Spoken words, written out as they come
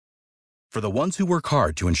For the ones who work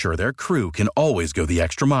hard to ensure their crew can always go the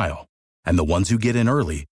extra mile, and the ones who get in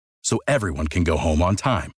early so everyone can go home on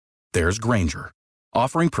time, there's Grainger,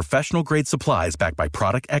 offering professional-grade supplies backed by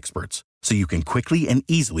product experts so you can quickly and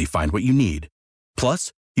easily find what you need.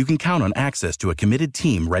 Plus, you can count on access to a committed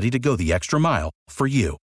team ready to go the extra mile for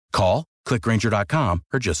you. Call, click Grainger.com,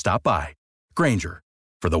 or just stop by. Grainger,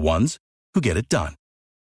 for the ones who get it done.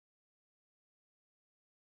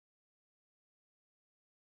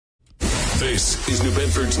 This is New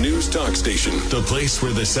Bedford's news talk station, the place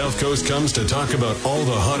where the South Coast comes to talk about all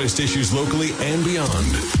the hottest issues locally and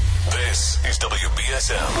beyond. This is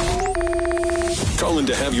WBSM. Call in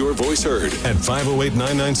to have your voice heard at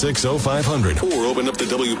 508-996-0500 or open up the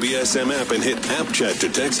WBSM app and hit App Chat to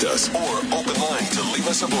text us or open line to leave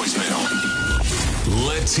us a voicemail.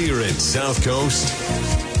 Let's hear it, South Coast.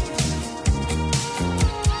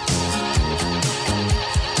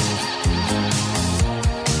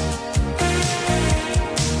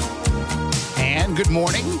 And good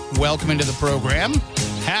morning. Welcome into the program.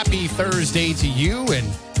 Happy Thursday to you, and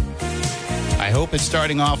I hope it's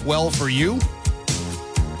starting off well for you.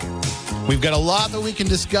 We've got a lot that we can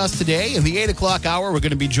discuss today. In the 8 o'clock hour, we're going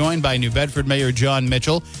to be joined by New Bedford Mayor John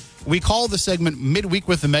Mitchell. We call the segment Midweek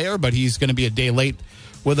with the Mayor, but he's going to be a day late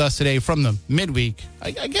with us today from the midweek.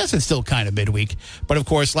 I guess it's still kind of midweek. But, of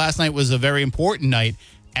course, last night was a very important night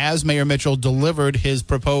as Mayor Mitchell delivered his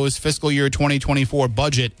proposed fiscal year 2024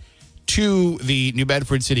 budget to the New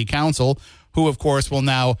Bedford City Council, who, of course, will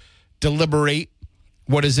now deliberate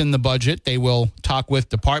what is in the budget. They will talk with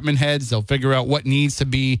department heads. They'll figure out what needs to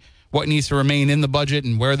remain in the budget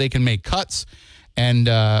and where they can make cuts, and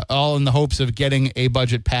all in the hopes of getting a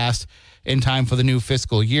budget passed in time for the new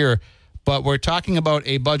fiscal year. But we're talking about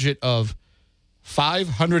a budget of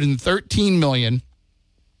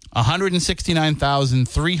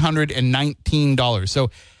 $513,169,319.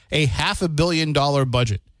 So a $500 million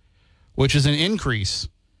budget, which is an increase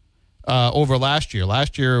over last year.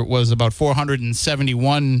 Last year was about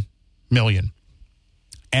 $471 million.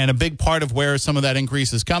 And a big part of where some of that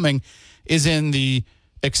increase is coming is in the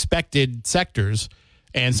expected sectors,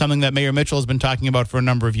 and something that Mayor Mitchell has been talking about for a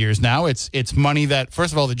number of years now. It's money that,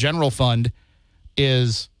 first of all, the general fund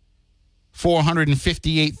is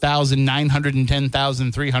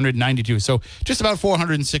 $458,910,392. So just about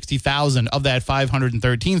 $460,000 of that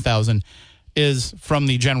 $513,000 is from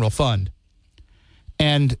the general fund.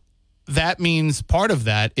 And that means part of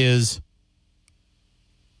that is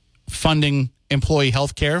funding employee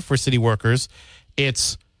health care for city workers.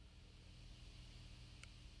 It's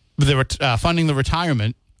funding the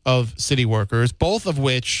retirement of city workers, both of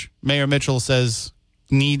which Mayor Mitchell says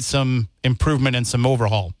need some improvement and some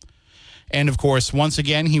overhaul. And, of course, once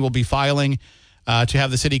again, he will be filing to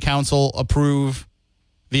have the city council approve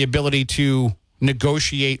the ability to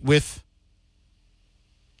negotiate with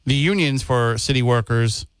the unions for city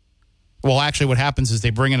workers. Well, actually, what happens is they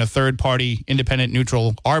bring in a third-party, independent,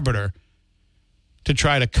 neutral arbiter to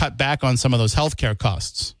try to cut back on some of those health care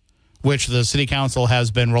costs, which the city council has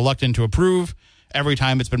been reluctant to approve every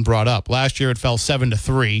time it's been brought up. Last year, it fell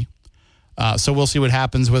 7-3. So we'll see what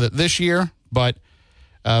happens with it this year. But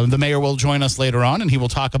the mayor will join us later on, and he will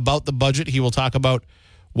talk about the budget. He will talk about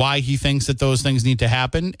why he thinks that those things need to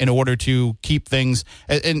happen in order to keep things.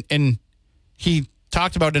 And he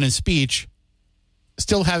talked about in his speech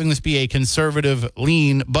still having this be a conservative,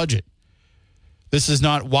 lean budget. This is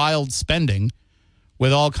not wild spending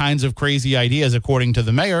with all kinds of crazy ideas, according to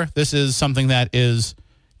the mayor. This is something that is,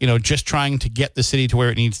 just trying to get the city to where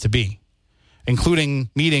it needs to be, including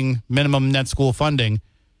meeting minimum net school funding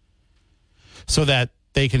so that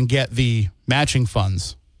they can get the matching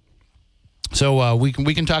funds. So we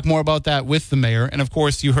can talk more about that with the mayor. And, of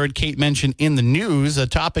course, you heard Kate mention in the news a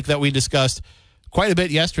topic that we discussed quite a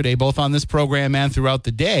bit yesterday, both on this program and throughout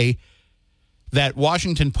the day, that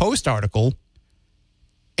Washington Post article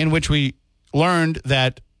in which we learned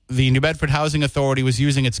that the New Bedford Housing Authority was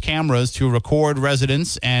using its cameras to record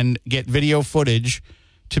residents and get video footage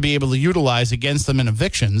to be able to utilize against them in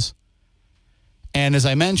evictions. And as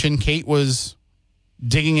I mentioned, Kate was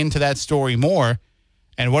digging into that story more.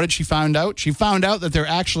 And what did she find out? She found out that they're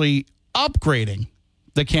actually upgrading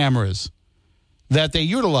the cameras that they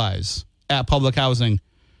utilize at public housing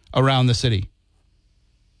around the city.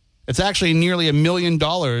 It's actually nearly $1 million in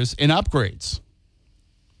upgrades.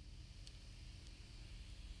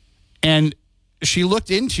 And she looked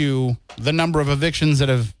into the number of evictions that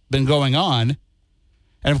have been going on.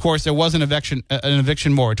 And, of course, there was an eviction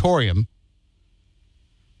moratorium.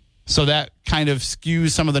 So that kind of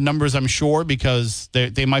skews some of the numbers, I'm sure, because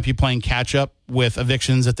they might be playing catch-up with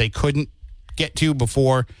evictions that they couldn't get to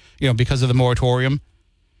before, because of the moratorium.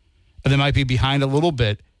 They might be behind a little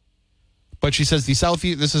bit. But she says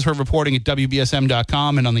this is her reporting at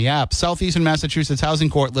WBSM.com and on the app. Southeastern Massachusetts Housing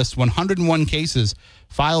Court lists 101 cases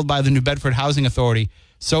filed by the New Bedford Housing Authority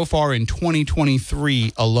so far in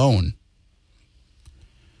 2023 alone.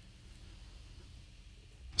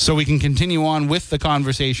 So we can continue on with the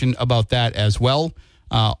conversation about that as well.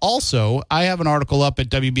 Also, I have an article up at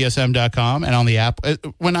WBSM.com and on the app.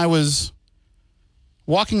 When I was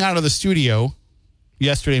walking out of the studio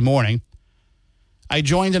yesterday morning, I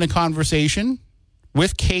joined in a conversation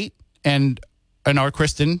with Kate and our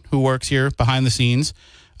Kristen, who works here behind the scenes.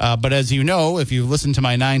 But as you know, if you listen to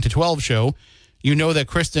my 9 to 12 show, you know that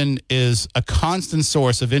Kristen is a constant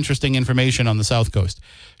source of interesting information on the South Coast.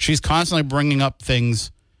 She's constantly bringing up things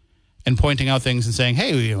and pointing out things and saying,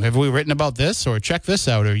 hey, have we written about this? Or check this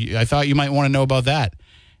out. Or I thought you might want to know about that.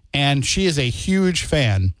 And she is a huge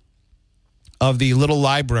fan of the Little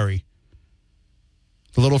Library,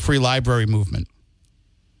 the Little Free Library movement.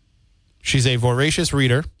 She's a voracious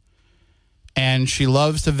reader, and she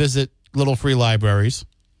loves to visit little free libraries.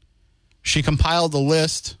 She compiled a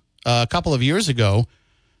list a couple of years ago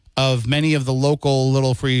of many of the local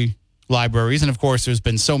little free libraries, and of course there's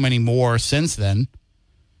been so many more since then.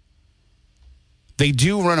 They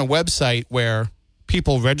do run a website where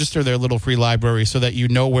people register their little free library so that you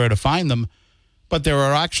know where to find them, but there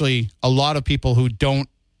are actually a lot of people who don't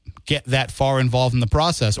get that far involved in the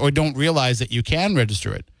process or don't realize that you can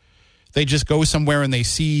register it. They just go somewhere and they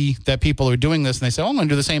see that people are doing this and they say, oh, I'm going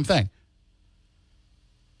to do the same thing.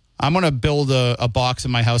 I'm going to build a box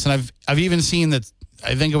in my house. And I've even seen that,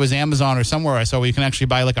 I think it was Amazon or somewhere I saw where you can actually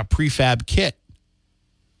buy like a prefab kit.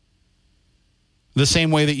 The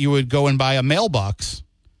same way that you would go and buy a mailbox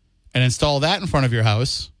and install that in front of your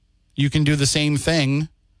house, you can do the same thing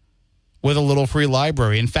with a little free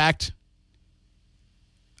library. In fact,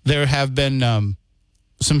 there have been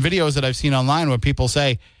some videos that I've seen online where people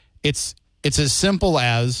say, It's as simple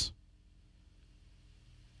as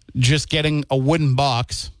just getting a wooden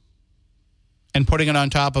box and putting it on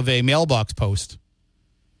top of a mailbox post.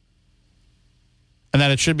 And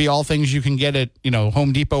that it should be all things you can get at,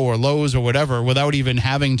 Home Depot or Lowe's or whatever without even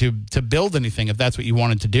having to build anything if that's what you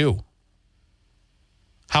wanted to do.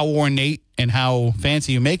 How ornate and how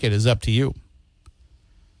fancy you make it is up to you.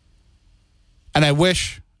 And I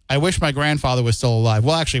wish my grandfather was still alive.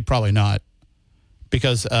 Well, actually, probably not.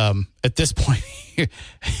 Because at this point,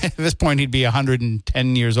 he'd be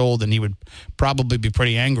 110 years old, and he would probably be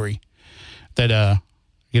pretty angry that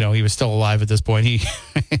he was still alive at this point.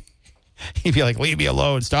 He'd be like, "Leave me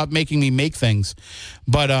alone! Stop making me make things."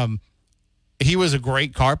 But he was a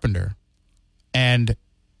great carpenter, and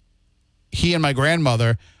he and my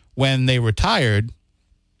grandmother, when they retired,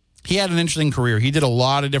 he had an interesting career. He did a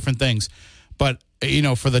lot of different things, but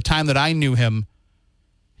for the time that I knew him,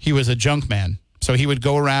 he was a junk man. So he would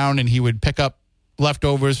go around and he would pick up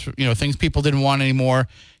leftovers, things people didn't want anymore.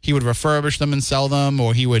 He would refurbish them and sell them.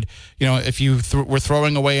 Or he would, if you were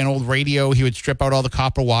throwing away an old radio, he would strip out all the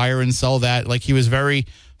copper wire and sell that. Like, he was very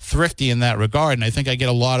thrifty in that regard. And I think I get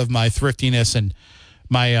a lot of my thriftiness and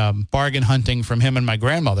my bargain hunting from him and my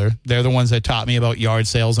grandmother. They're the ones that taught me about yard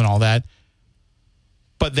sales and all that.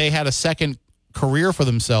 But they had a second career for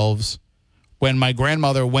themselves when my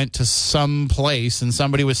grandmother went to some place and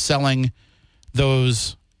somebody was selling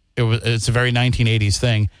those. It's a very 1980s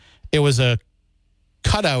thing. It was a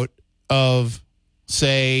cutout of,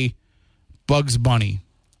 say, Bugs Bunny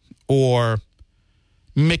or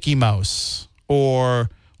Mickey Mouse or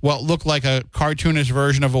what looked like a cartoonish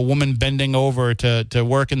version of a woman bending over to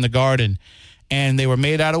work in the garden. And they were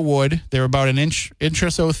made out of wood. They were about an inch or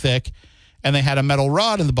so thick. And they had a metal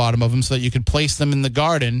rod in the bottom of them so that you could place them in the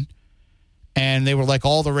garden. And they were like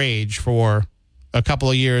all the rage for a couple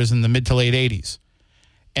of years in the mid to late 80s.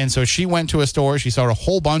 And so she went to a store. She saw a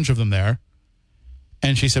whole bunch of them there.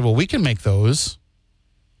 And she said, well, we can make those.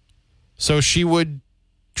 So she would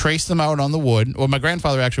trace them out on the wood. Well, my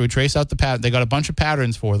grandfather actually would trace out the pattern. They got a bunch of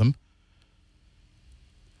patterns for them.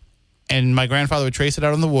 And my grandfather would trace it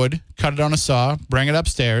out on the wood, cut it on a saw, bring it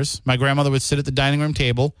upstairs. My grandmother would sit at the dining room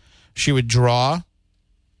table. She would draw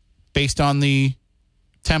based on the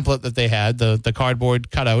template that they had, the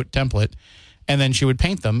cardboard cutout template, and then she would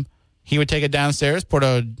paint them. He would take it downstairs, put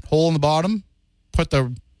a hole in the bottom, put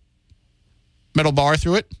the metal bar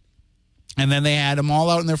through it, and then they had them all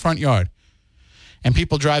out in their front yard. And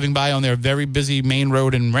people driving by on their very busy main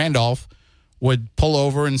road in Randolph would pull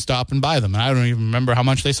over and stop and buy them. And I don't even remember how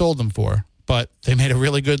much they sold them for, but they made a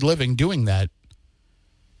really good living doing that.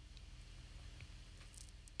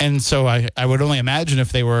 And so I would only imagine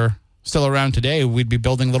if they were still around today, we'd be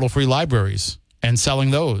building little free libraries and selling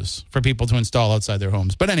those for people to install outside their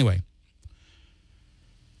homes. But anyway,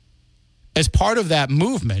 as part of that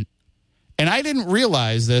movement, and I didn't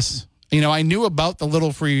realize this, I knew about the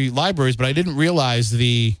Little Free Libraries, but I didn't realize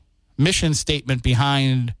the mission statement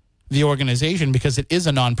behind the organization because it is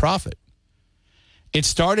a nonprofit. It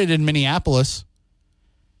started in Minneapolis,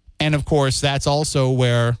 and of course, that's also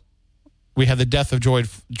where we had the death of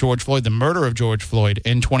George Floyd, the murder of George Floyd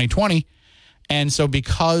in 2020. And so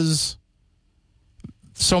because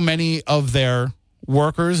so many of their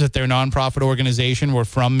workers at their nonprofit organization were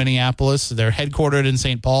from Minneapolis, they're headquartered in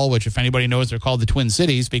St. Paul, which if anybody knows, they're called the Twin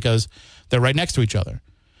Cities because they're right next to each other.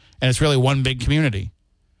 And it's really one big community.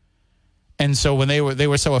 And so when they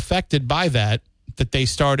were so affected by that they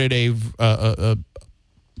started a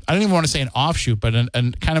I don't even want to say an offshoot, but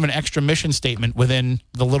kind of an extra mission statement within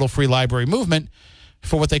the Little Free Library movement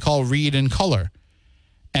for what they call Read in Color.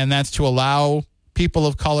 And that's to allow people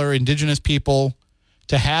of color, indigenous people,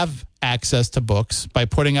 to have access to books by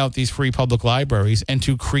putting out these free public libraries and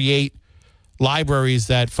to create libraries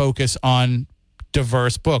that focus on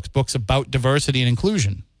diverse books about diversity and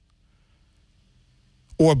inclusion,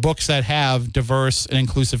 or books that have diverse and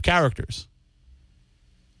inclusive characters.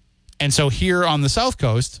 And so here on the South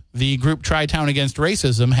Coast, the group Tri-Town Against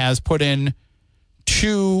Racism has put in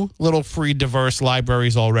 2 little free diverse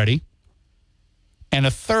libraries already, and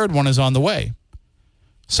a third one is on the way.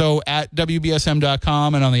 So at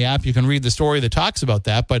WBSM.com and on the app, you can read the story that talks about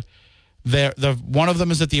that. But one of them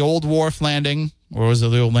is at the Old Wharf Landing, or was it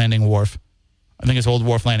the Old Landing Wharf? I think it's Old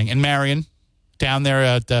Wharf Landing in Marion, down there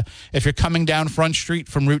at if you're coming down Front Street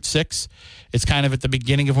from Route 6, it's kind of at the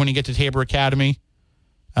beginning of when you get to Tabor Academy.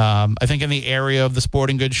 I think in the area of the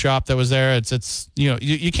sporting goods shop that was there, it's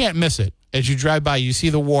you can't miss it. As you drive by, you see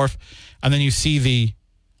the wharf, and then you see the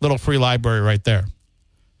Little Free Library right there.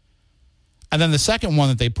 And then the second one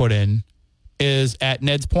that they put in is at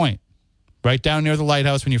Ned's Point, right down near the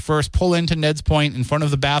lighthouse. When you first pull into Ned's Point, in front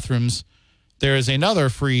of the bathrooms, there is another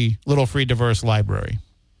Little Free Diverse Library.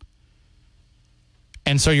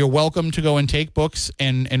 And so you're welcome to go and take books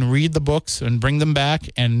and read the books and bring them back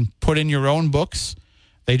and put in your own books.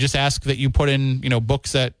 They just ask that you put in,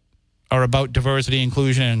 books that are about diversity,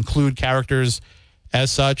 inclusion, and include characters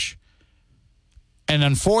as such. And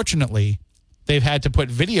unfortunately, they've had to put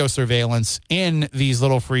video surveillance in these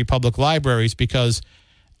Little Free public libraries because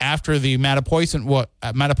after the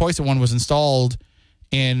Mattapoisett one was installed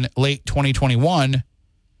in late 2021,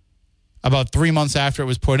 about 3 months after it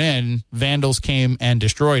was put in, vandals came and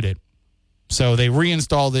destroyed it. So they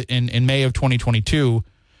reinstalled it in May of 2022,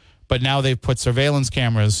 but now they've put surveillance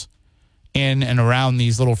cameras in and around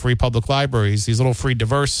these Little Free public libraries, these Little Free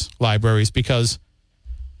diverse libraries, because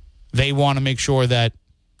they want to make sure that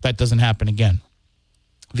that doesn't happen again.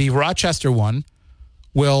 The Rochester one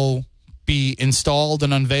will be installed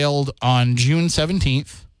and unveiled on June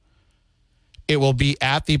 17th. It will be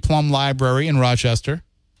at the Plum Library in Rochester.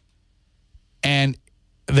 And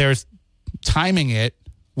they're timing it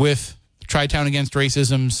with Tri-Town Against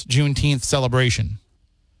Racism's Juneteenth celebration.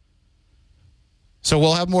 So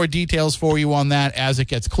we'll have more details for you on that as it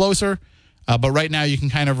gets closer. But right now you can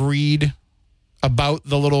kind of read about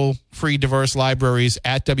the Little Free Diverse Libraries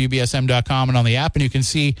at WBSM.com and on the app. And you can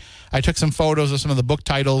see, I took some photos of some of the book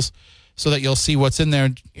titles so that you'll see what's in there.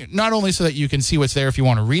 Not only so that you can see what's there if you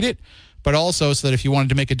want to read it, but also so that if you wanted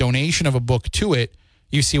to make a donation of a book to it,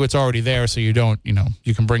 you see what's already there so you don't,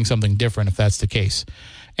 you can bring something different if that's the case.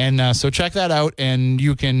 And so check that out. And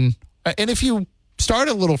you can, and if you start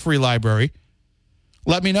a Little Free Library,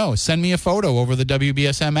 let me know. Send me a photo over the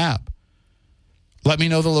WBSM app. Let me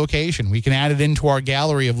know the location. We can add it into our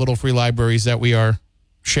gallery of Little Free Libraries that we are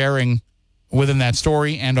sharing within that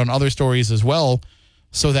story and on other stories as well,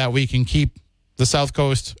 so that we can keep the South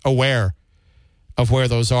Coast aware of where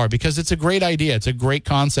those are, because it's a great idea. It's a great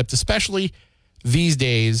concept, especially these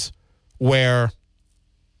days where,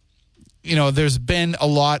 there's been a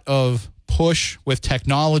lot of push with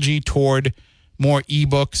technology toward more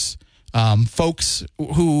ebooks. Folks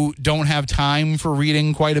who don't have time for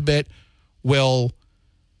reading quite a bit will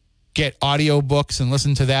get audiobooks and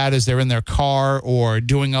listen to that as they're in their car or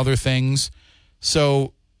doing other things.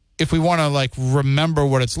 So if we want to remember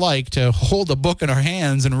what it's like to hold a book in our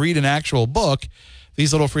hands and read an actual book,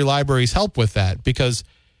 these Little Free Libraries help with that, because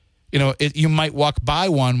you might walk by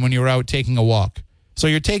one when you're out taking a walk. So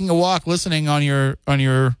you're taking a walk listening on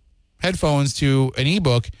your headphones to an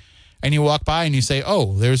ebook, and you walk by and you say,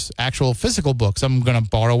 oh, there's actual physical books. I'm going to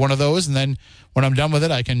borrow one of those, and then when I'm done with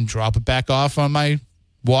it, I can drop it back off on my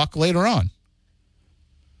walk later on.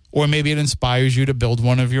 Or maybe it inspires you to build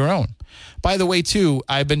one of your own. By the way, too,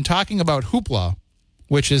 I've been talking about Hoopla,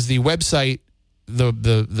 which is the website,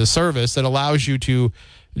 the service that allows you to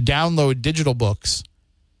download digital books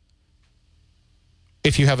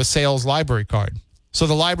if you have a sales library card. So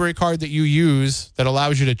the library card that you use that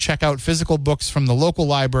allows you to check out physical books from the local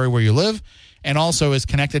library where you live, and also is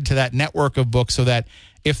connected to that network of books, so that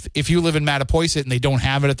if you live in Mattapoisett and they don't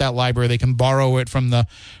have it at that library, they can borrow it from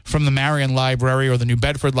the Marion Library or the New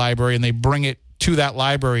Bedford Library, and they bring it to that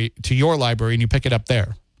library, to your library, and you pick it up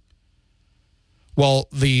there. Well,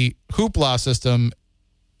 the Hoopla system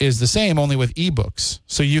is the same, only with ebooks.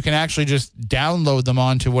 So you can actually just download them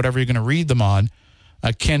onto whatever you're going to read them on,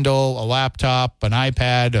 a Kindle, a laptop, an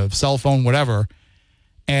iPad, a cell phone, whatever,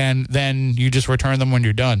 and then you just return them when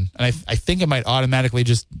you're done. And I think it might automatically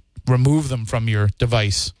just remove them from your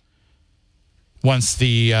device once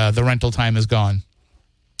the rental time is gone.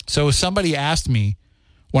 So somebody asked me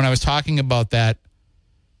when I was talking about that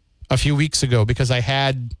a few weeks ago, because I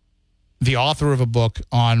had the author of a book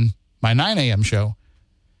on my 9 a.m. show,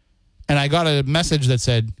 and I got a message that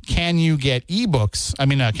said, can you get ebooks?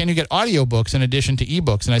 Can you get audiobooks in addition to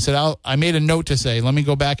ebooks? And I said, I made a note to say, let me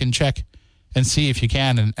go back and check and see if you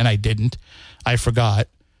can. And I didn't. I forgot.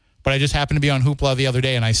 But I just happened to be on Hoopla the other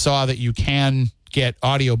day, and I saw that you can get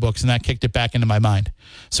audiobooks, and that kicked it back into my mind.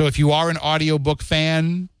 So if you are an audiobook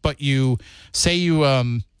fan, but you say you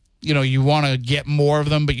want to get more of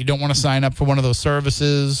them, but you don't want to sign up for one of those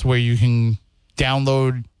services where you can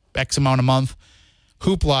download X amount a month,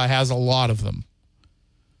 Hoopla has a lot of them,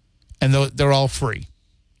 and they're all free.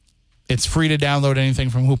 It's free to download anything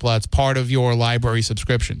from Hoopla. It's part of your library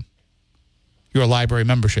subscription, your library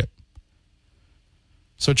membership.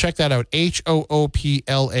 So check that out, HOOPLA.com,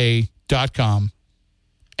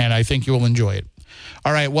 and I think you will enjoy it.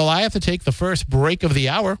 All right, well, I have to take the first break of the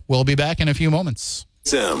hour. We'll be back in a few moments.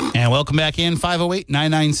 And welcome back in,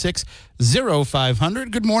 508-996-0500.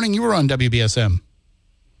 Good morning. You were on WBSM.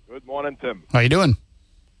 Good morning, Tim. How you doing?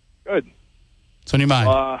 Good. What's on your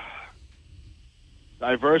mind?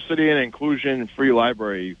 Diversity and inclusion free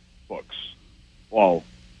library books. Well,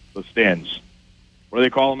 the stands. What do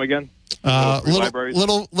they call them again?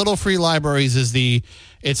 Little Free Libraries is the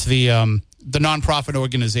nonprofit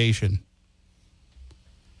organization.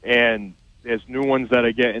 And there's new ones that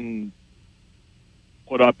are getting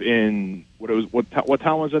put up in what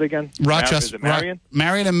town was it again? Rochester. Is it Marion?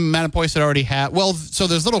 Marion and Mattapoisett already have. Well, so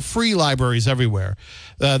there's little free libraries everywhere.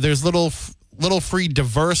 There's little free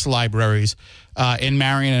diverse libraries in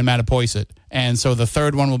Marion and Mattapoisett, and so the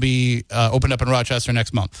third one will be opened up in Rochester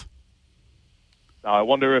next month. Now I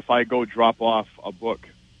wonder if I go drop off a book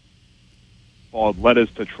called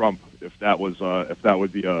 "Letters to Trump," if that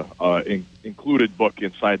would be a included book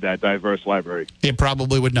inside that diverse library. It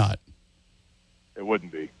probably would not. It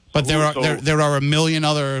wouldn't be. But there are a million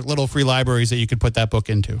other little free libraries that you could put that book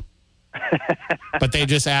into. But they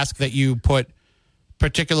just ask that you put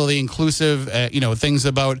particularly inclusive, things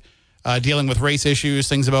about dealing with race issues,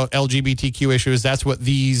 things about LGBTQ issues. That's what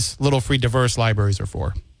these little free diverse libraries are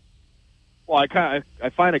for. Well, I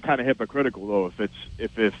find it kind of hypocritical though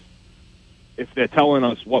if they're telling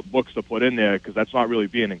us what books to put in there, because that's not really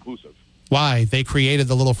being inclusive. Why? They created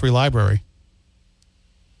the little free library.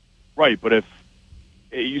 Right, but if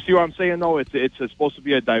you see what I'm saying, though, it's supposed to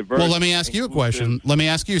be a diverse. Well, let me ask you a question. Let me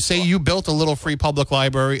ask you. Say you built a little free public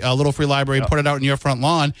library, a little free library, and put it out in your front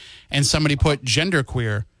lawn, and somebody put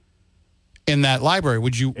genderqueer in that library.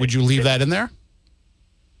 Would you leave that in there?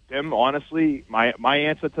 Tim, honestly, my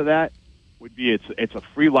answer to that would be it's a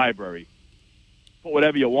free library. Put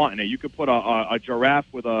whatever you want in it. You could put a giraffe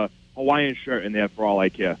with a Hawaiian shirt in there for all I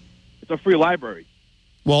care. It's a free library.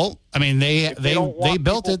 Well, I mean, they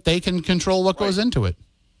built it. They can control what goes into it.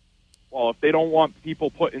 Well, if they don't want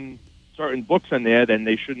people putting certain books in there, then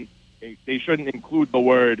they shouldn't include the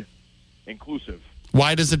word inclusive.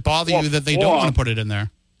 Why does it bother you that they don't want to put it in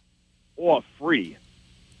there? Or free.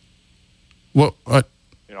 Well,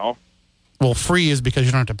 Well, free is because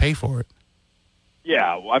you don't have to pay for it.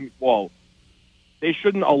 Yeah, they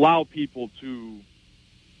shouldn't allow people to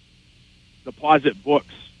deposit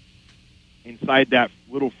books inside that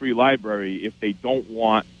little free library if they don't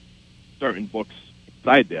want certain books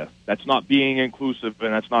inside there. That's not being inclusive,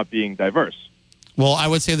 and that's not being diverse. Well, I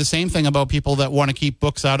would say the same thing about people that want to keep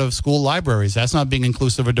books out of school libraries. That's not being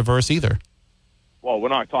inclusive or diverse either. Well, we're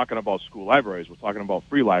not talking about school libraries. We're talking about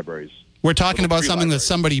free libraries. We're talking about something that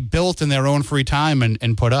somebody built in their own free time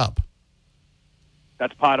and put up.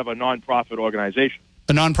 That's part of a nonprofit organization.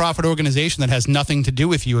 A nonprofit organization that has nothing to do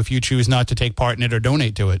with you if you choose not to take part in it or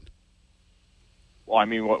donate to it. Well, I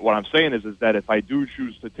mean, what I'm saying is that if I do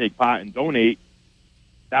choose to take part and donate,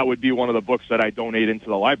 that would be one of the books that I donate into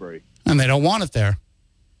the library. And they don't want it there.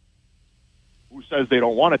 Who says they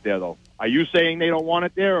don't want it there, though? Are you saying they don't want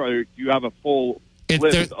it there, or do you have a full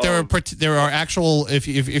There are actual. If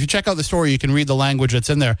you check out the story, you can read the language that's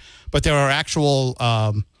in there. But there are actual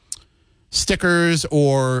stickers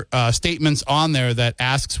or statements on there that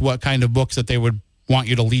asks what kind of books that they would want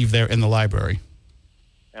you to leave there in the library.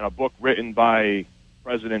 And a book written by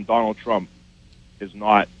President Donald Trump is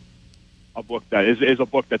not a book that is a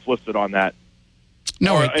book that's listed on that.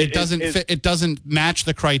 No, it doesn't fit. It doesn't match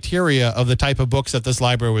the criteria of the type of books that this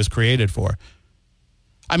library was created for.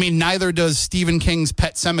 I mean, neither does Stephen King's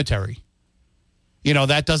Pet Sematary. You know,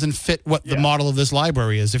 that doesn't fit what the model of this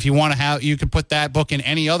library is. If you want to have, you could put that book in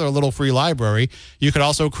any other little free library. You could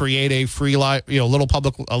also create a free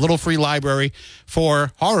little free library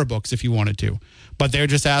for horror books if you wanted to. But they're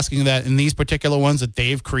just asking that in these particular ones that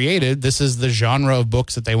they've created, this is the genre of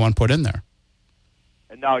books that they want put in there.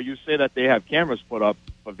 And now you say that they have cameras put up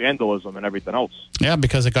for vandalism and everything else. Yeah,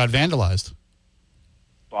 because it got vandalized.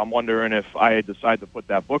 So I'm wondering if I decide to put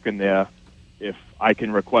that book in there, if I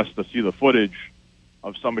can request to see the footage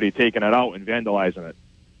of somebody taking it out and vandalizing it,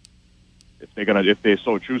 if they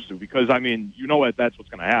so choose to. Because I mean, you know what? That's what's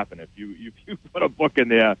going to happen if you put a book in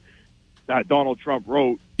there that Donald Trump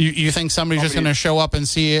wrote. You think somebody's just going to show up and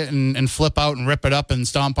see it and flip out and rip it up and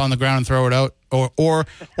stomp on the ground and throw it out, or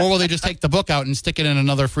will they just take the book out and stick it in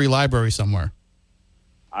another free library somewhere?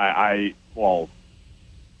 Well,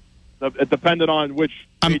 it depended on which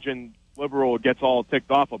Asian liberal gets all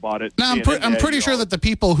ticked off about it. No, I'm pretty sure that the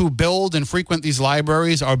people who build and frequent these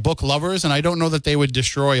libraries are book lovers, and I don't know that they would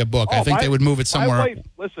destroy a book. I think they would move it somewhere.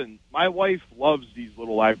 My wife loves these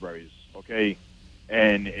little libraries. Okay,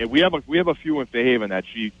 and we have a few in Fairhaven that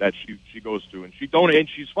she goes to, and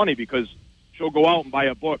she's funny because she'll go out and buy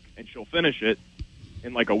a book and she'll finish it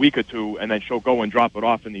in like a week or two, and then she'll go and drop it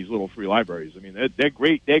off in these little free libraries. I mean, they're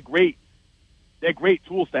great. They're great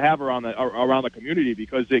tools to have around the community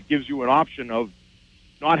because it gives you an option of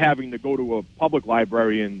not having to go to a public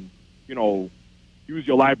library and, you know, use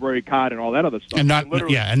your library card and all that other stuff. And not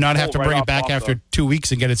have to bring it back after 2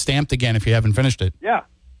 weeks and get it stamped again if you haven't finished it. Yeah.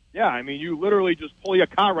 I mean, you literally just pull your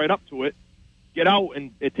car right up to it, get out,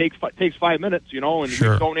 and it takes 5 minutes, you know, and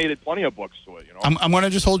we've donated plenty of books to it, you know. I'm going to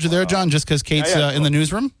just hold you there, John, just because Kate's in the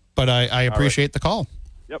newsroom, but I appreciate the call.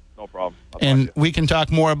 Yep, no problem. And we can talk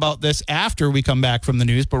more about this after we come back from the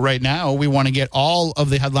news. But right now, we want to get all of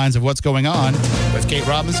the headlines of what's going on with Kate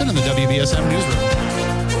Robinson in the WBSM newsroom.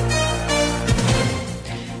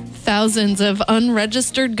 Thousands of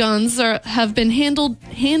unregistered guns have been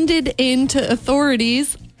handed in to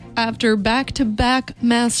authorities after back-to-back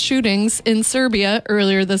mass shootings in Serbia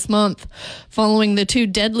earlier this month. Following the two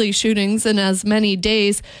deadly shootings in as many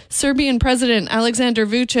days, Serbian President Aleksandar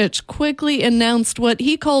Vučić quickly announced what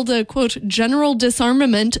he called a, quote, general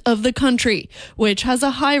disarmament of the country, which has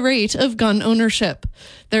a high rate of gun ownership.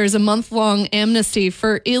 There is a month-long amnesty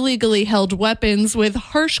for illegally held weapons with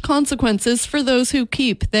harsh consequences for those who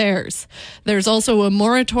keep theirs. There's also a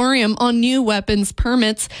moratorium on new weapons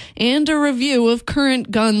permits and a review of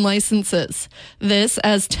current gun licenses. This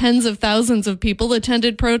as tens of thousands of people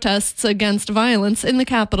attended protests against violence in the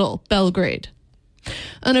capital, Belgrade.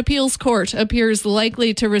 An appeals court appears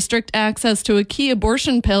likely to restrict access to a key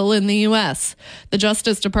abortion pill in the U.S. The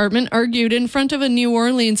Justice Department argued in front of a New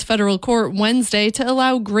Orleans federal court Wednesday to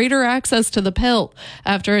allow greater access to the pill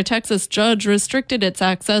after a Texas judge restricted its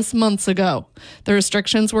access months ago. The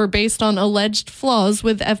restrictions were based on alleged flaws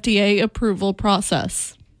with FDA approval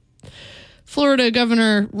process. Florida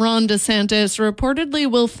Governor Ron DeSantis reportedly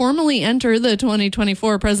will formally enter the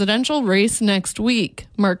 2024 presidential race next week.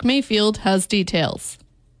 Mark Mayfield has details.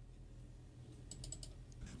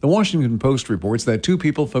 The Washington Post reports that two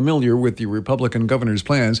people familiar with the Republican governor's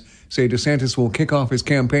plans say DeSantis will kick off his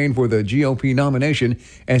campaign for the GOP nomination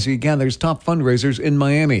as he gathers top fundraisers in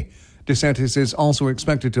Miami. DeSantis is also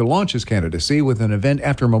expected to launch his candidacy with an event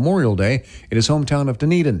after Memorial Day in his hometown of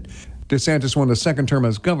Dunedin. DeSantis won a second term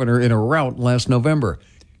as governor in a rout last November.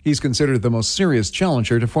 He's considered the most serious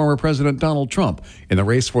challenger to former President Donald Trump in the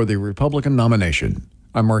race for the Republican nomination.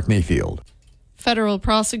 I'm Mark Mayfield. Federal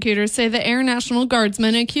prosecutors say the Air National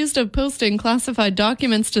Guardsman accused of posting classified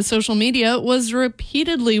documents to social media was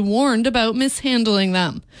repeatedly warned about mishandling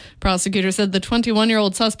them. Prosecutors said the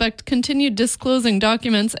 21-year-old suspect continued disclosing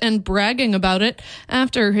documents and bragging about it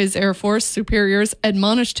after his Air Force superiors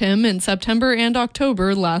admonished him in September and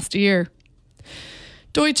October last year.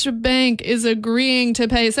 Deutsche Bank is agreeing to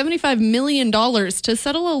pay $75 million to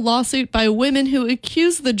settle a lawsuit by women who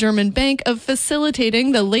accuse the German bank of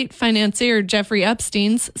facilitating the late financier Jeffrey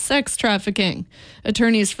Epstein's sex trafficking.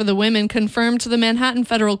 Attorneys for the women confirmed to the Manhattan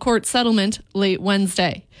Federal Court settlement late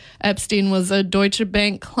Wednesday. Epstein was a Deutsche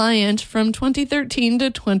Bank client from 2013 to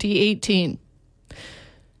 2018.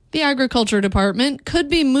 The Agriculture Department could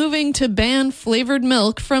be moving to ban flavored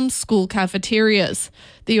milk from school cafeterias.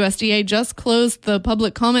 The USDA just closed the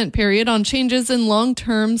public comment period on changes in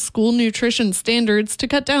long-term school nutrition standards to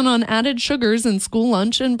cut down on added sugars in school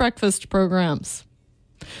lunch and breakfast programs.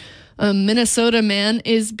 A Minnesota man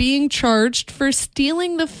is being charged for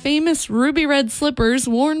stealing the famous ruby red slippers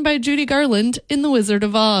worn by Judy Garland in The Wizard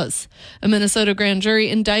of Oz. A Minnesota grand jury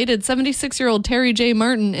indicted 76-year-old Terry J.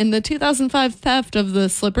 Martin in the 2005 theft of the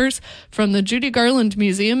slippers from the Judy Garland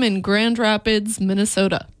Museum in Grand Rapids,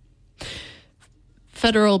 Minnesota.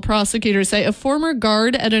 Federal prosecutors say a former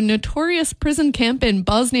guard at a notorious prison camp in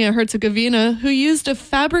Bosnia-Herzegovina who used a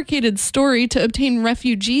fabricated story to obtain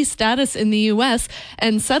refugee status in the U.S.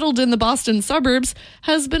 and settled in the Boston suburbs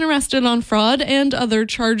has been arrested on fraud and other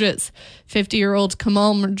charges. 50-year-old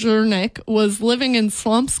Kamal Mrzurnik was living in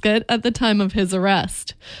Swampscott at the time of his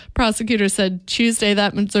arrest. Prosecutors said Tuesday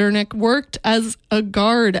that Mrzurnik worked as a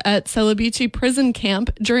guard at Celibici prison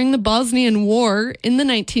camp during the Bosnian War in the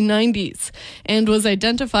 1990s and was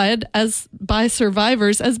identified as by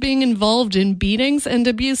survivors as being involved in beatings and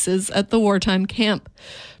abuses at the wartime camp.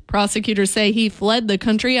 Prosecutors say he fled the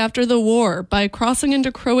country after the war by crossing into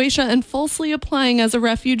Croatia and falsely applying as a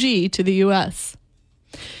refugee to the U.S.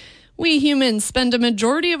 We humans spend a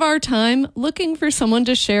majority of our time looking for someone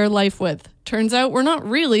to share life with. Turns out we're not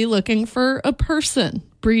really looking for a person.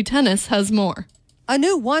 Bree Tennis has more. A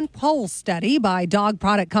new one-poll study by dog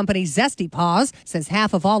product company Zesty Paws says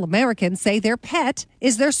half of all Americans say their pet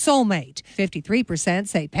is their soulmate. 53%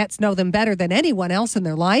 say pets know them better than anyone else in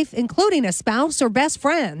their life, including a spouse or best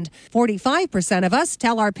friend. 45% of us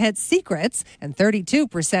tell our pets secrets, and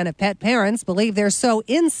 32% of pet parents believe they're so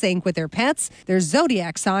in sync with their pets, their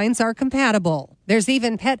zodiac signs are compatible. There's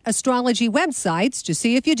even pet astrology websites to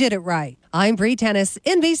see if you did it right. I'm Bree Tennis,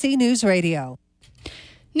 NBC News Radio.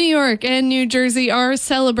 New York and New Jersey are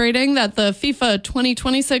celebrating that the FIFA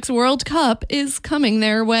 2026 World Cup is coming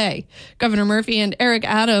their way. Governor Murphy and Eric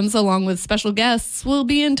Adams, along with special guests, will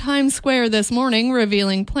be in Times Square this morning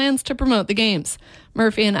revealing plans to promote the games.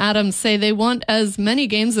 Murphy and Adams say they want as many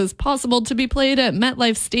games as possible to be played at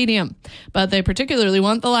MetLife Stadium, but they particularly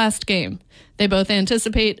want the last game. They both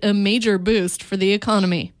anticipate a major boost for the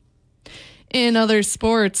economy. In other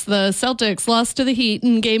sports, the Celtics lost to the Heat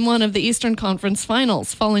in Game 1 of the Eastern Conference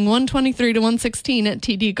Finals, falling 123-116 at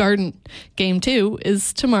TD Garden. Game 2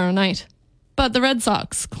 is tomorrow night. But the Red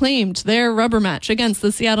Sox claimed their rubber match against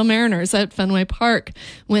the Seattle Mariners at Fenway Park,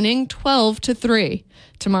 winning 12-3.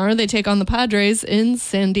 Tomorrow they take on the Padres in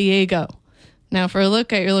San Diego. Now for a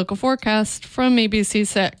look at your local forecast from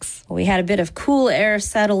ABC6. We had a bit of cool air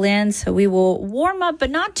settle in, so we will warm up, but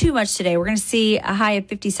not too much today. We're going to see a high of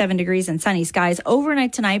 57 degrees and sunny skies.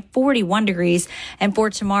 Overnight tonight, 41 degrees. And for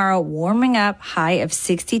tomorrow, warming up, high of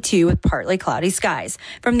 62 with partly cloudy skies.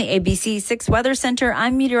 From the ABC6 Weather Center,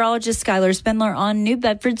 I'm meteorologist Skylar Spindler on New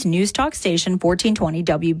Bedford's News Talk Station, 1420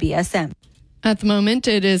 WBSM. At the moment,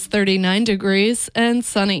 it is 39 degrees and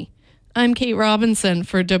sunny. I'm Kate Robinson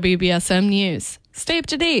for WBSM News. Stay up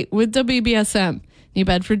to date with WBSM, New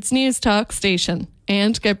Bedford's News Talk Station,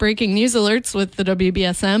 and get breaking news alerts with the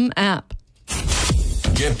WBSM app.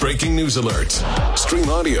 Get breaking news alerts, stream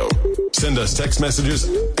audio, send us text messages,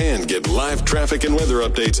 and get live traffic and weather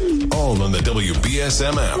updates all on the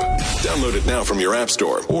WBSM app. Download it now from your app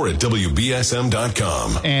store or at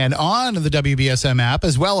WBSM.com. And on the WBSM app,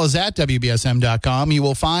 as well as at WBSM.com, you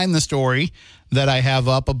will find the story that I have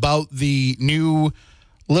up about the new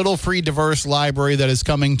Little Free Diverse Library that is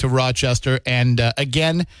coming to Rochester. And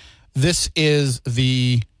again, this is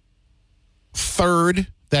the third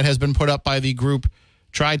that has been put up by the group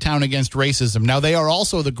Tri-Town Against Racism. Now, they are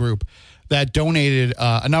also the group that donated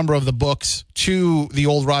a number of the books to the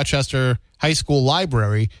old Rochester High School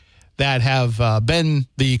library that have been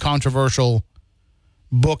the controversial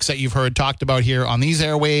books that you've heard talked about here on these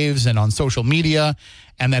airwaves and on social media,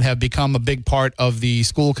 and that have become a big part of the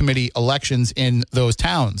school committee elections in those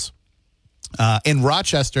towns. In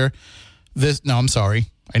Rochester,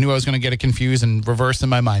 I knew I was going to get it confused and reversed in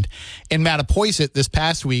my mind. In Mattapoisett this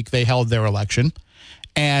past week, they held their election,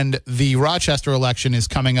 and the Rochester election is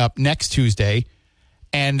coming up next Tuesday.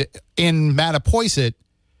 And in Mattapoisett,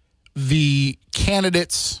 the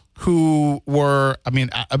candidates who were, I'm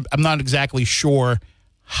not exactly sure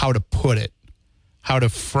how to put it, how to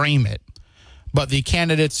frame it, but the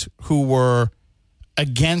candidates who were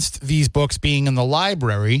against these books being in the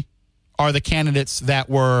library are the candidates that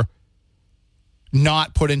were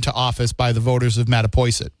not put into office by the voters of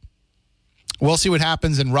Mattapoisett. We'll see what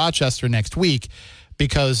happens in Rochester next week,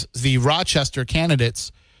 because the Rochester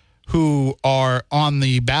candidates who are on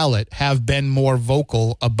the ballot have been more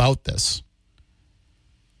vocal about this.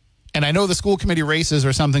 And I know the school committee races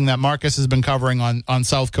are something that Marcus has been covering on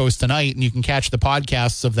South Coast Tonight, and you can catch the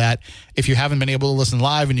podcasts of that if you haven't been able to listen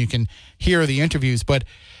live, and you can hear the interviews. But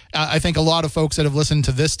I think a lot of folks that have listened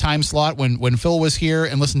to this time slot when Phil was here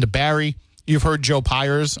and listened to Barry, you've heard Joe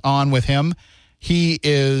Pyers on with him. He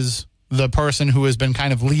is the person who has been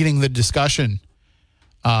kind of leading the discussion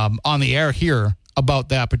on the air here about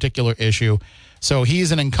that particular issue. So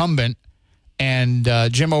he's an incumbent. And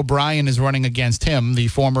Jim O'Brien is running against him. The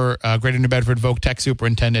former Greater New Bedford Voc Tech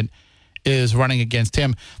superintendent is running against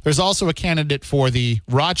him. There's also a candidate for the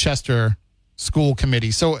Rochester School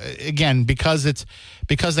Committee. So again, because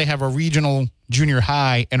they have a regional junior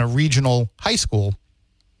high and a regional high school,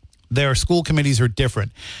 their school committees are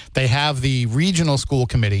different. They have the regional school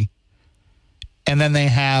committee, and then they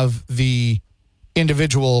have the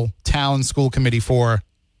individual town school committee for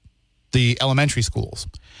the elementary schools.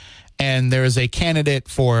 And there is a candidate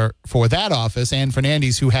for that office, Ann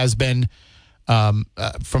Fernandez, who has been,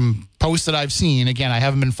 from posts that I've seen, again, I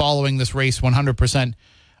haven't been following this race 100%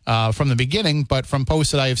 from the beginning, but from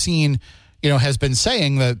posts that I have seen, has been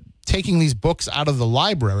saying that taking these books out of the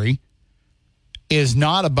library is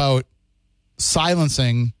not about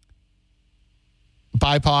silencing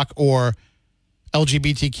BIPOC or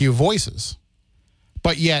LGBTQ voices,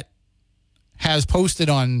 but yet has posted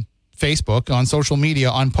on Facebook, on social media,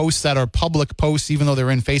 on posts that are public posts, even though they're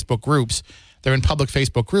in Facebook groups. They're in public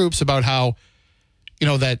Facebook groups about how,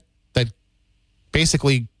 that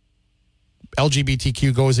basically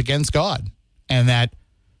LGBTQ goes against God, and that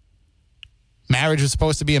marriage is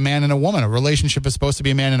supposed to be a man and a woman. A relationship is supposed to be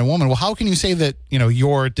a man and a woman. Well, how can you say that,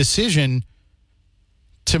 your decision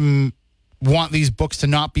to want these books to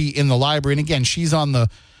not be in the library? And again, she's on the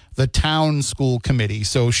town school committee,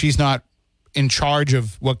 so she's not in charge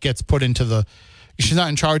of what gets put into she's not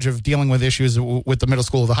in charge of dealing with issues with the middle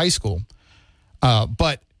school or the high school.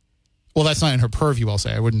 But that's not in her purview, I'll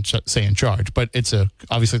say. I wouldn't say in charge, but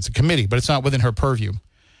obviously it's a committee, but it's not within her purview.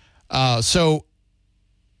 So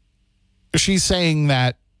she's saying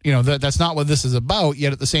that, that's not what this is about,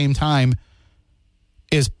 yet at the same time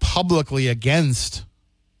is publicly against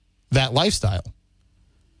that lifestyle.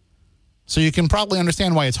 So you can probably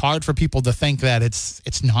understand why it's hard for people to think that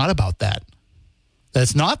it's not about that.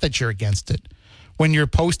 That's not that you're against it when you're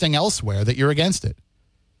posting elsewhere that you're against it.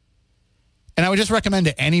 And I would just recommend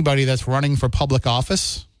to anybody that's running for public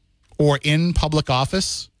office or in public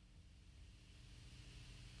office,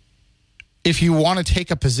 if you want to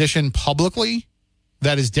take a position publicly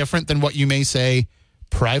that is different than what you may say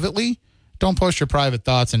privately, don't post your private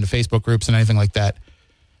thoughts into Facebook groups and anything like that,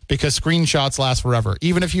 because screenshots last forever.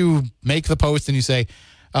 Even if you make the post and you say,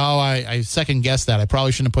 oh, I second-guessed that, I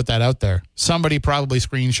probably shouldn't have put that out there, somebody probably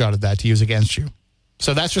screenshotted that to use against you.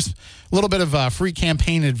 So that's just a little bit of free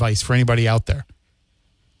campaign advice for anybody out there.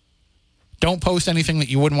 Don't post anything that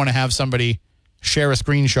you wouldn't want to have somebody share a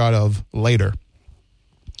screenshot of later.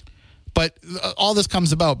 But all this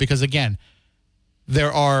comes about because, again,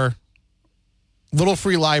 there are little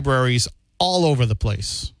free libraries all over the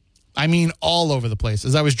place. I mean, all over the place.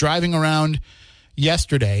 As I was driving around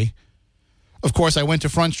yesterday, of course, I went to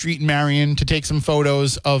Front Street in Marion to take some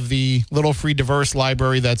photos of the little free diverse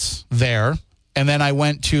library that's there. And then I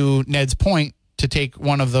went to Ned's Point to take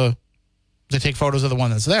photos of the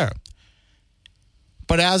one that's there.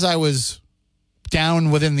 But as I was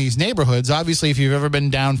down within these neighborhoods, obviously, if you've ever been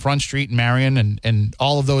down Front Street in Marion and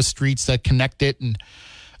all of those streets that connect it, and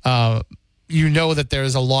you know that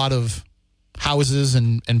there's a lot of houses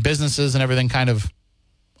and businesses and everything kind of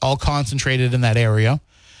all concentrated in that area.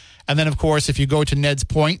 And then, of course, if you go to Ned's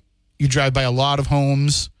Point, you drive by a lot of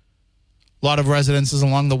homes, a lot of residences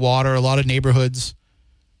along the water, a lot of neighborhoods.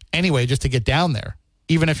 Anyway, just to get down there,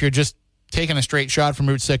 even if you're just taking a straight shot from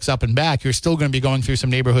Route 6 up and back, you're still going to be going through some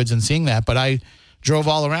neighborhoods and seeing that. But I drove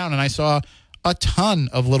all around and I saw a ton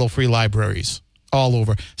of little free libraries all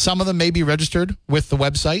over. Some of them may be registered with the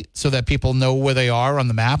website so that people know where they are on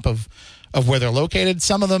the map of where they're located.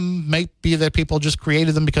 Some of them might be that people just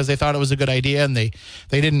created them because they thought it was a good idea and they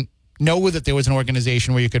didn't know that there was an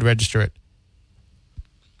organization where you could register it.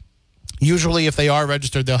 Usually, if they are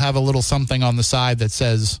registered, they'll have a little something on the side that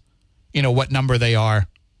says, what number they are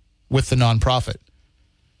with the nonprofit.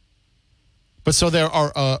 But so there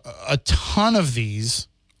are a ton of these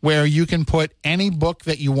where you can put any book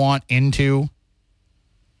that you want into,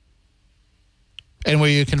 and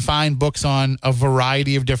where you can find books on a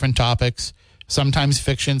variety of different topics, sometimes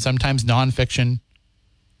fiction, sometimes nonfiction.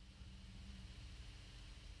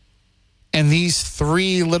 And these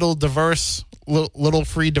three little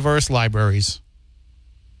free diverse libraries,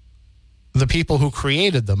 the people who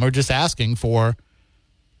created them are just asking for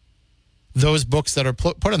those books that are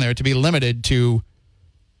put in there to be limited to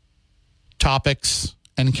topics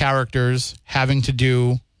and characters having to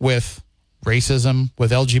do with racism,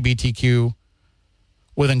 with LGBTQ,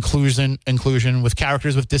 with inclusion, with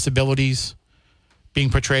characters with disabilities being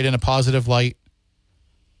portrayed in a positive light.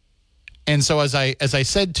 And so as I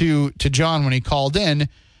said to John when he called in,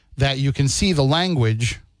 that you can see the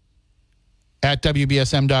language at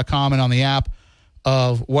WBSM.com and on the app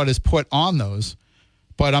of what is put on those.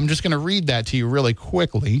 But I'm just going to read that to you really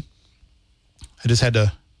quickly. I just had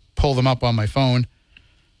to pull them up on my phone.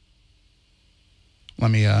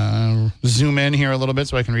 Let me zoom in here a little bit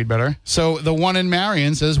so I can read better. So the one in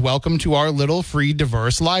Marion says, welcome to our little free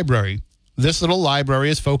diverse library. This little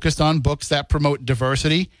library is focused on books that promote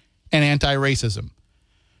diversity and anti-racism.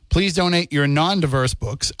 Please donate your non-diverse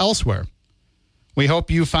books elsewhere. We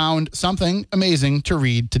hope you found something amazing to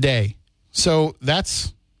read today. So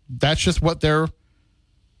that's just what they're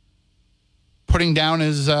putting down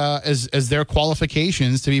as their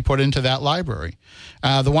qualifications to be put into that library.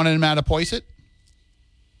 The one in Mattapoisett,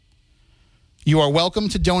 you are welcome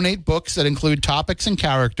to donate books that include topics and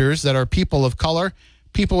characters that are people of color,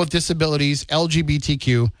 people with disabilities,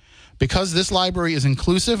 LGBTQ. Because this library is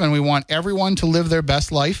inclusive and we want everyone to live their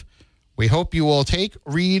best life, we hope you will take,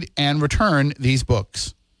 read, and return these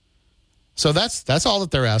books. So that's all that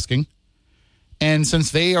they're asking. And since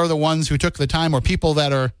they are the ones who took the time, or people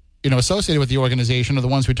that are associated with the organization are the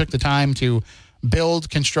ones who took the time to build,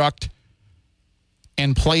 construct,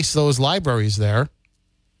 and place those libraries there,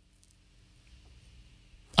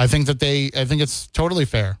 I think it's totally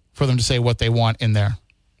fair for them to say what they want in there.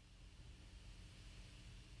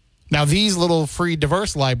 Now, these little free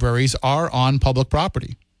diverse libraries are on public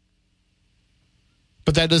property.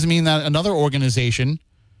 But that doesn't mean that another organization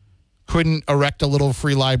couldn't erect a little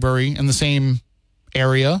free library in the same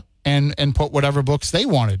area and put whatever books they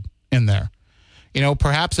wanted in there.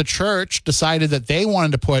 Perhaps a church decided that they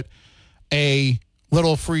wanted to put a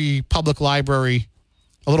little free public library,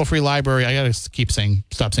 a little free library. I got to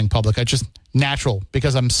stop saying public. I just natural,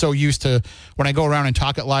 because I'm so used to when I go around and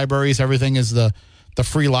talk at libraries, everything is the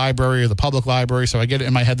free library or the public library. So I get it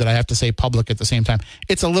in my head that I have to say public at the same time.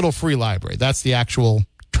 It's a little free library. That's the actual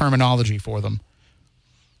terminology for them.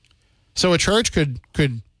 So a church could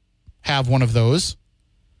have one of those,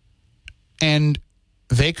 and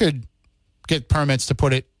they could get permits to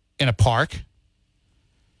put it in a park,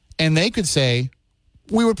 and they could say,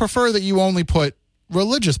 we would prefer that you only put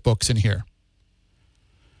religious books in here.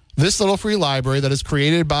 This little free library that is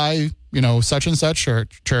created by, such and such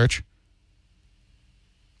church,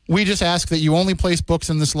 we just ask that you only place books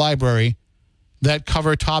in this library that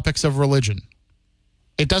cover topics of religion.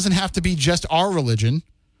 It doesn't have to be just our religion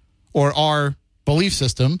or our belief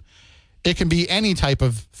system. It can be any type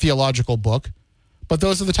of theological book, but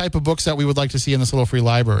those are the type of books that we would like to see in this little free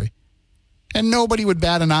library. And nobody would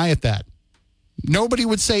bat an eye at that. Nobody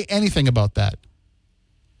would say anything about that.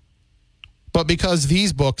 But because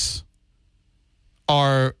these books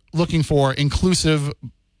are looking for inclusive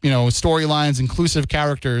storylines, inclusive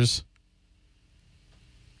characters,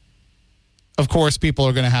 of course, people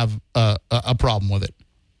are going to have a problem with it.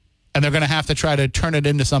 And they're going to have to try to turn it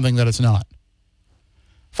into something that it's not.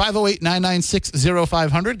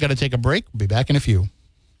 508-996-0500. Got to take a break. We'll be back in a few.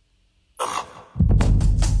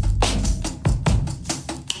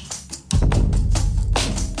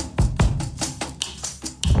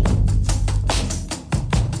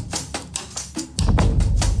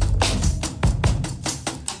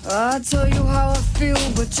 I tell you how I feel,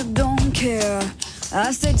 but you don't care.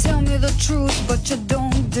 I say tell me the truth, but you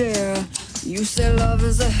don't dare. You say love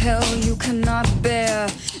is a hell you cannot bear,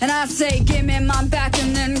 and I say give me my back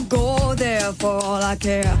and then go there for all I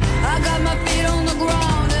care. I got my feet on the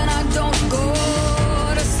ground and I don't go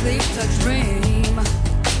to sleep to dream.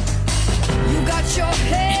 You got your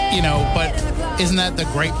head, but isn't that the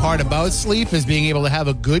great part about sleep, is being able to have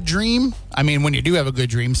a good dream? I mean, when you do have a good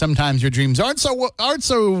dream, sometimes your dreams aren't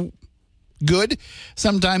so good.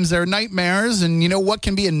 Sometimes they're nightmares, and what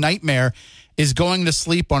can be a nightmare is going to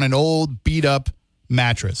sleep on an old beat up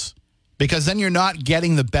mattress, because then you're not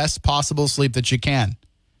getting the best possible sleep that you can.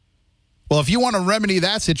 Well, if you want to remedy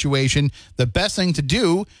that situation, the best thing to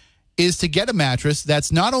do is to get a mattress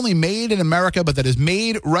that's not only made in America, but that is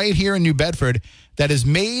made right here in New Bedford, that is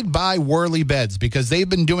made by Worley Beds, because they've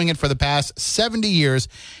been doing it for the past 70 years.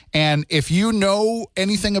 And if you know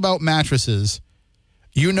anything about mattresses,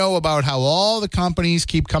 you know about how all the companies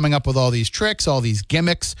keep coming up with all these tricks, all these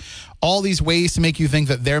gimmicks, all these ways to make you think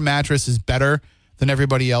that their mattress is better than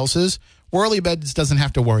everybody else's. Whirlybeds doesn't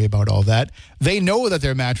have to worry about all that. They know that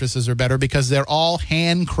their mattresses are better because they're all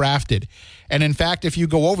handcrafted. And in fact, if you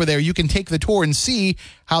go over there, you can take the tour and see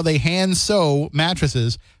how they hand sew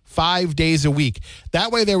mattresses 5 days a week.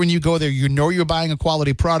 That way there, when you go there, you know you're buying a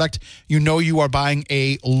quality product. You know you are buying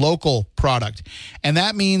a local product. And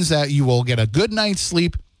that means that you will get a good night's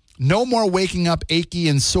sleep. No more waking up achy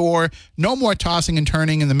and sore. No more tossing and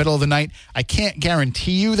turning in the middle of the night. I can't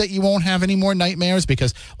guarantee you that you won't have any more nightmares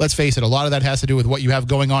because, let's face it, a lot of that has to do with what you have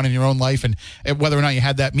going on in your own life and whether or not you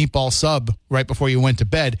had that meatball sub right before you went to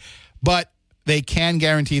bed. But they can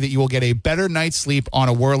guarantee that you will get a better night's sleep on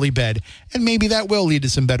a Whirly bed, and maybe that will lead to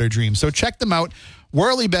some better dreams. So check them out.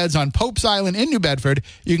 Whirly Beds on Pope's Island in New Bedford.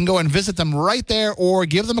 You can go and visit them right there or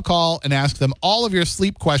give them a call and ask them all of your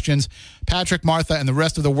sleep questions. Patrick, Martha, and the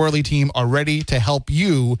rest of the Whirly team are ready to help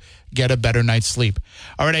you get a better night's sleep.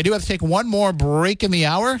 All right, I do have to take one more break in the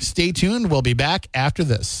hour. Stay tuned. We'll be back after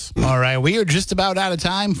this. All right, we are just about out of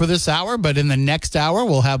time for this hour, but in the next hour,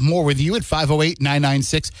 we'll have more with you at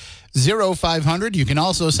 508-996-0500. You can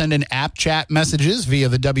also send in app chat messages via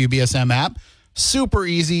the WBSM app. Super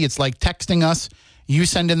easy. It's like texting us. You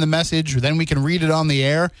send in the message, then we can read it on the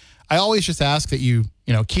air. I always just ask that you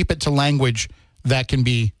keep it to language that can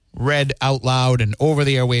be read out loud and over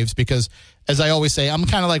the airwaves because, as I always say, I'm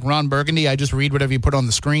kind of like Ron Burgundy. I just read whatever you put on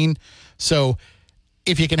the screen. So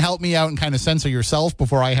if you can help me out and kind of censor yourself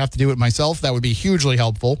before I have to do it myself, that would be hugely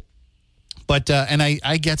helpful. But and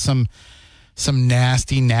I get some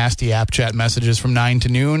nasty app chat messages from 9 to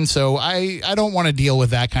noon. So I don't want to deal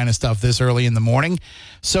with that kind of stuff this early in the morning.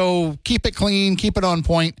 So keep it clean, keep it on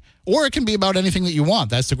point, or it can be about anything that you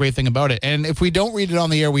want. That's the great thing about it. And if we don't read it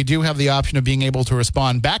on the air, we do have the option of being able to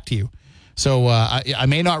respond back to you. So I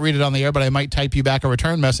may not read it on the air, but I might type you back a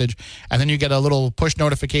return message, and then you get a little push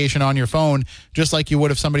notification on your phone, just like you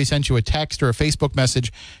would if somebody sent you a text or a Facebook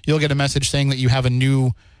message. You'll get a message saying that you have a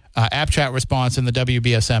new app chat response in the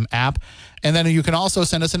WBSM app. And then you can also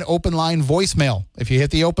send us an open line voicemail. If you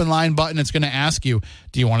hit the open line button, it's going to ask you,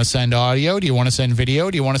 do you want to send audio? Do you want to send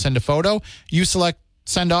video? Do you want to send a photo? You select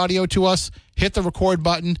send audio to us, hit the record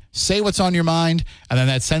button, say what's on your mind, and then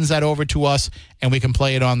that sends that over to us and we can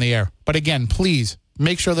play it on the air. But again, please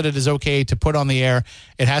make sure that it is okay to put on the air.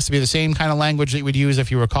 It has to be the same kind of language that you would use if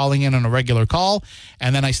you were calling in on a regular call.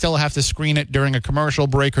 And then I still have to screen it during a commercial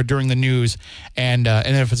break or during the news. And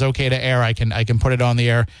if it's okay to air, I can put it on the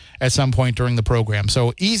air at some point during the program.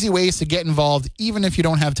 So easy ways to get involved, even if you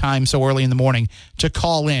don't have time so early in the morning to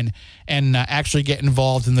call in and actually get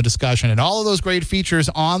involved in the discussion. And all of those great features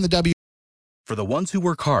on the W. For the ones who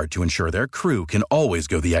work hard to ensure their crew can always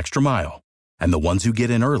go the extra mile, and the ones who get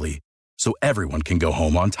in early so everyone can go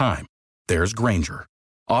home on time, there's Grainger,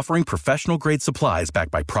 offering professional-grade supplies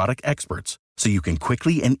backed by product experts so you can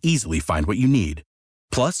quickly and easily find what you need.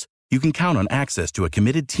 Plus, you can count on access to a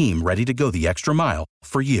committed team ready to go the extra mile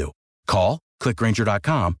for you. Call, click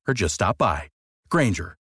Grainger.com, or just stop by.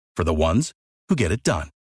 Grainger, for the ones who get it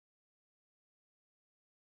done.